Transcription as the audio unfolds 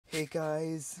Hey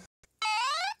guys.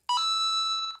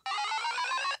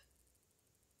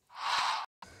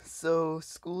 So,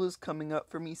 school is coming up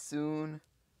for me soon,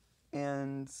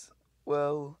 and,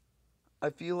 well, I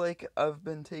feel like I've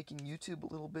been taking YouTube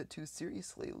a little bit too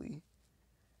serious lately.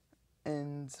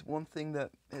 And one thing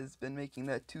that has been making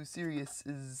that too serious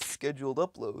is scheduled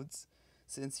uploads,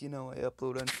 since, I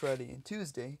upload on Friday and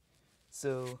Tuesday.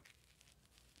 So,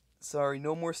 sorry,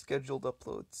 no more scheduled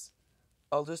uploads.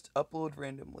 I'll just upload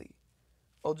randomly.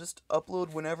 I'll just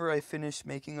upload whenever I finish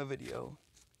making a video.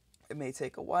 It may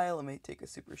take a while, it may take a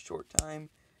super short time,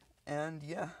 and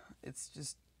yeah, it's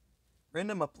just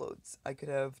random uploads. I could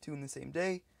have two in the same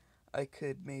day. I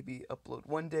could maybe upload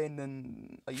one day and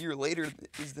then a year later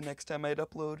is the next time I'd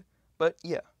upload. But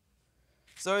yeah.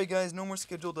 Sorry guys, no more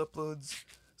scheduled uploads.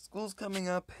 School's coming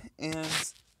up and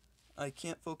I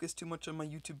can't focus too much on my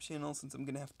YouTube channel since I'm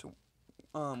gonna have to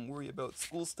worry about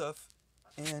school stuff.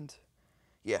 And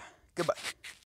yeah, goodbye.